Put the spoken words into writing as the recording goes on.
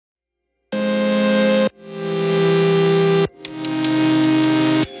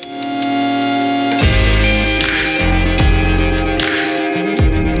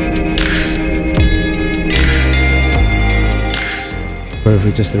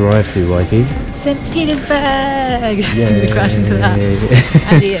just arrived to, wifey? St. Petersburg! Yay. We crash into that.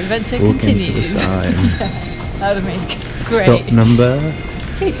 And the adventure continues. Into the sign. That would make great. Stop number?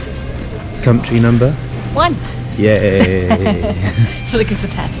 3. Country number? 1. Yay! I feel like it's a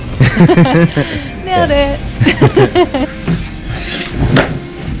test. Nailed it!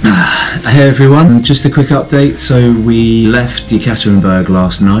 Hey everyone, just a quick update. So we left Yekaterinburg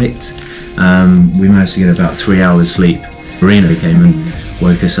last night. We managed to get about 3 hours sleep. Marina came and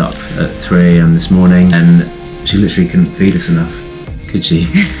woke us up at 3 AM this morning, and she literally couldn't feed us enough, could she?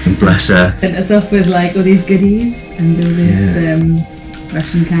 Bless her. Sent us off with like all these goodies and all these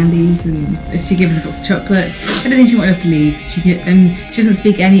Russian candies, and she gave us a box of chocolates. I don't think she wanted us to leave. She doesn't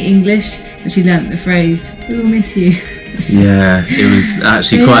speak any English, but she learnt the phrase, "We will miss you." Yeah, it was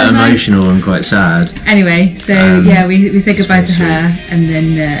actually quite emotional and quite sad. Anyway, so yeah, we said goodbye to her, and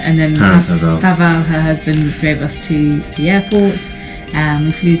then Pavel, her husband, drove us to the airport.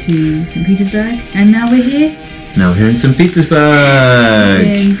 We flew to St. Petersburg, and now we're here. Now we're here in St. Petersburg.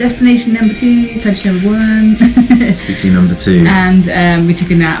 In destination number 2, country number 1. City number 2. And we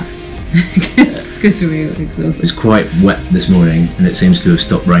took a nap because we were exhausted. It was quite wet this morning, and it seems to have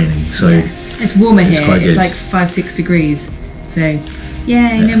stopped raining. So yeah. It's warmer here. Quite good. It's like 5-6 degrees. So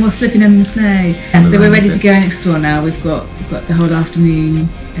yay, no more slipping in the snow. So we're ready to go and explore now. We've got the whole afternoon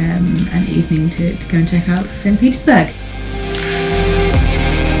and evening to go and check out St. Petersburg.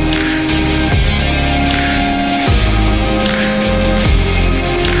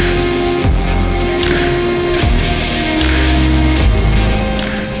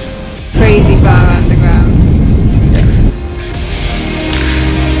 Crazy far underground.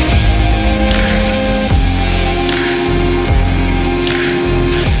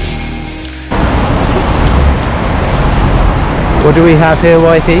 what do we have here,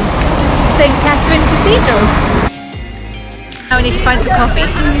 wifey? St. Cathedral. Now we need to find some coffee.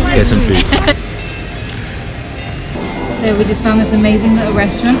 Let's get some food. So we just found this amazing little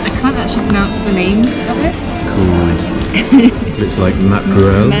restaurant. I can't actually pronounce the name of it. Called, looks like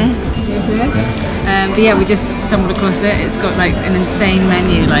mackerel. But yeah, we just stumbled across it. It's got like an insane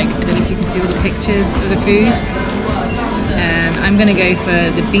menu. Like, I don't know if you can see all the pictures of the food. I'm gonna go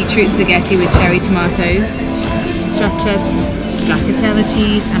for the beetroot spaghetti with cherry tomatoes, stracciatella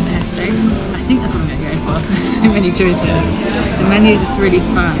cheese and pesto. I think that's what I'm gonna go for. There's so many choices. The menu is just really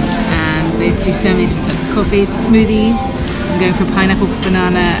fun, and they do so many different types of coffees, smoothies. I'm going for pineapple,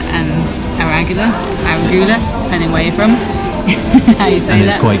 banana and arugula, depending where you're from. How you say and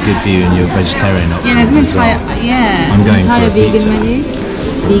it's that. quite good for you and your vegetarian options. Yeah, there's an entire I'm going entire for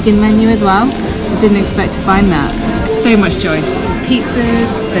a vegan menu as well. I didn't expect to find that. So much choice. There's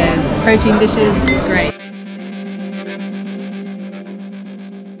pizzas, there's protein dishes. It's great.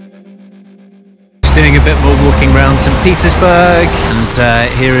 Just doing a bit more walking around St. Petersburg,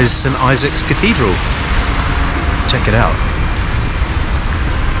 and here is St. Isaac's Cathedral. Check it out.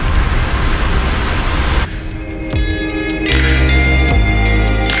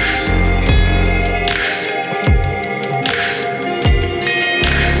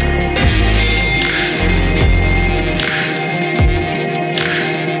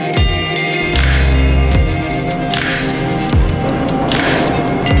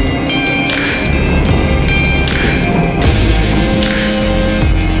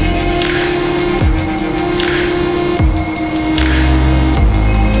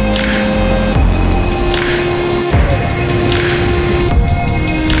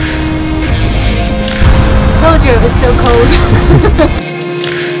 It was still cold.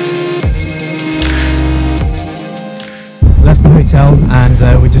 Left the hotel,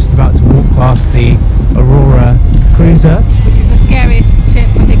 and we're just about to walk past the Aurora cruiser. Which is the scariest ship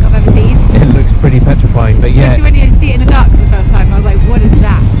I think I've ever seen. It looks pretty petrifying, but yeah. Especially when you see it in the dark for the first time. I was like, what is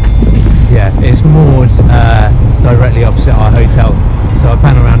that? Yeah, it's moored directly opposite our hotel. So I'll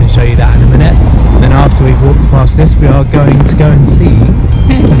pan around and show you that in a minute. And then after we've walked past this, we are going to go and see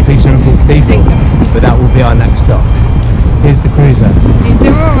St. Petersburg Cathedral. But that will be our next stop. Here's the cruiser.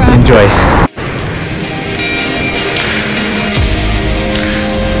 Enjoy.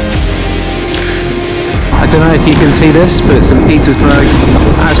 I don't know if you can see this, but St. Petersburg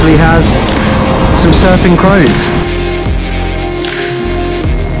actually has some surfing crows.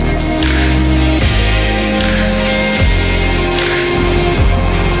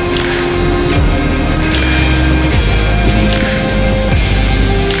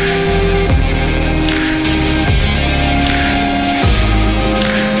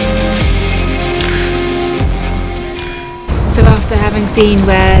 So after having seen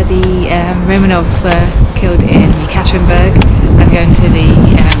where the Romanovs were killed in Yekaterinburg, I'm going to the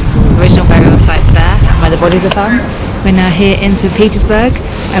original burial sites there, where the bodies are found. We're now here in St. Petersburg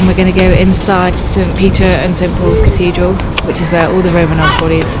and we're going to go inside St. Peter and St. Paul's Cathedral, which is where all the Romanov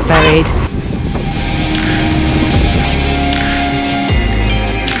bodies are buried.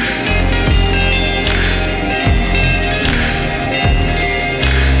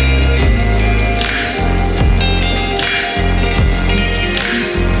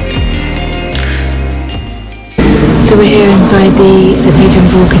 So we're here inside the St. Peter and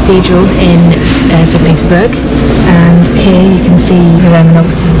Paul Cathedral in St. Petersburg, and here you can see the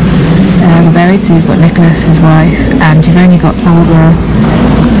Romanovs were buried. So you've got Nicholas, his wife, and you've only got Olga,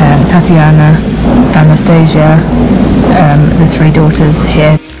 Tatiana, Anastasia, the three daughters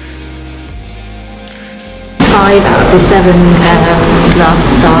here. 5 out of the 7 last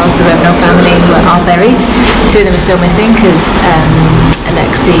Tsars, the Romanov family, are buried. 2 of them are still missing because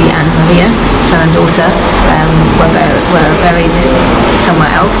Alexei and Maria, son and daughter, were buried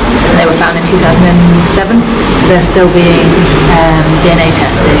somewhere else. They were found in 2007, so they're still being DNA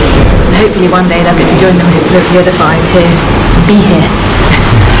tested. So hopefully one day they'll get to join them, the other 5 here, be here.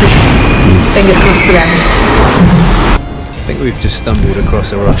 Fingers crossed for them. I think we've just stumbled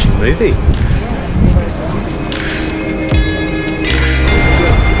across a Russian movie.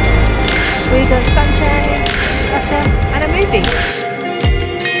 We got sunshine, Russia, and a movie.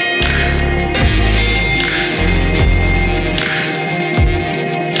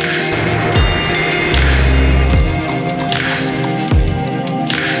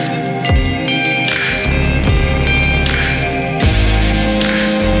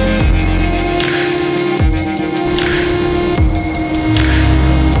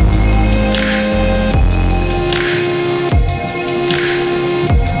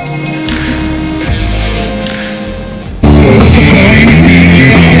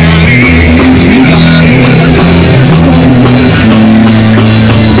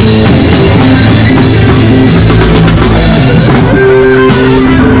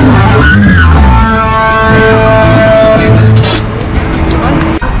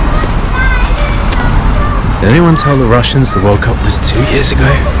 Did anyone tell the Russians the World Cup was 2 years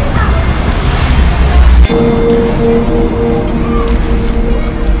ago?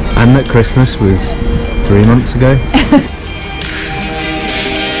 And that Christmas was 3 months ago?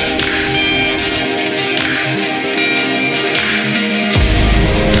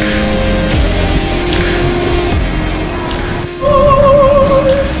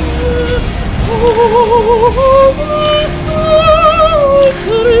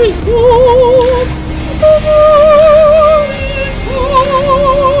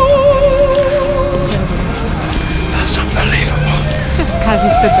 That's unbelievable. Just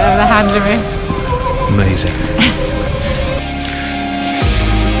casually stood there with a hand in me. Amazing.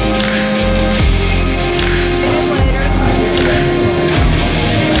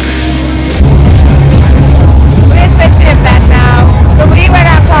 We're supposed to be in bed now, but we went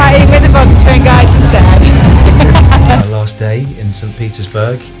out partying with the vodka train guys instead. Our last day in St.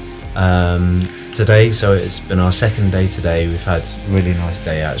 Petersburg today, so it's been our second day today. We've had a really nice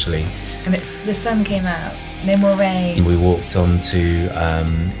day actually. And the sun came out, no more rain. We walked on to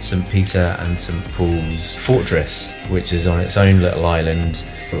St. Peter and St. Paul's Fortress, which is on its own little island.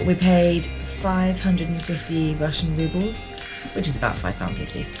 We paid 550 Russian rubles, which is about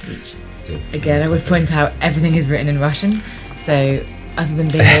 £5.50 each. Again, I would point out everything is written in Russian, so other than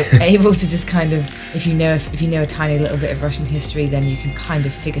being able to just kind of, if you know a tiny little bit of Russian history, then you can kind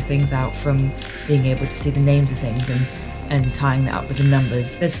of figure things out from being able to see the names of things and tying that up with the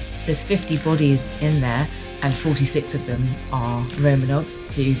numbers. There's 50 bodies in there, and 46 of them are Romanovs,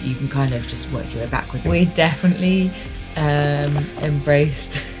 so you can kind of just work your way backwards. We definitely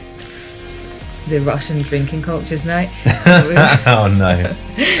embraced the Russian drinking culture tonight. Oh no.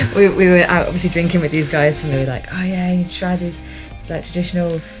 we were out obviously drinking with these guys, and we were like, oh yeah, you need to try these like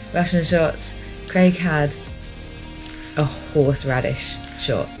traditional Russian shots. Craig had a horseradish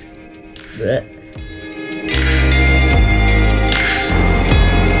shot. Blech.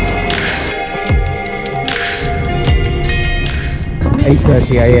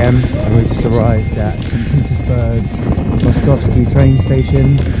 8:30 AM and we just arrived at St. Petersburg's Moskovsky train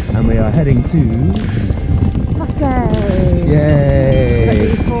station and we are heading to Moscow! Yay!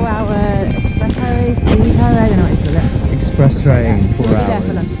 We've got the 4-hour express highway, I don't know what you call it. Express train, 4 we'll hours. Be there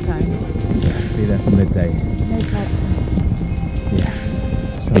for lunchtime. Yeah, be there for midday. No flights. Yeah,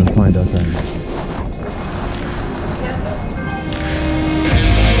 let's try and find our train.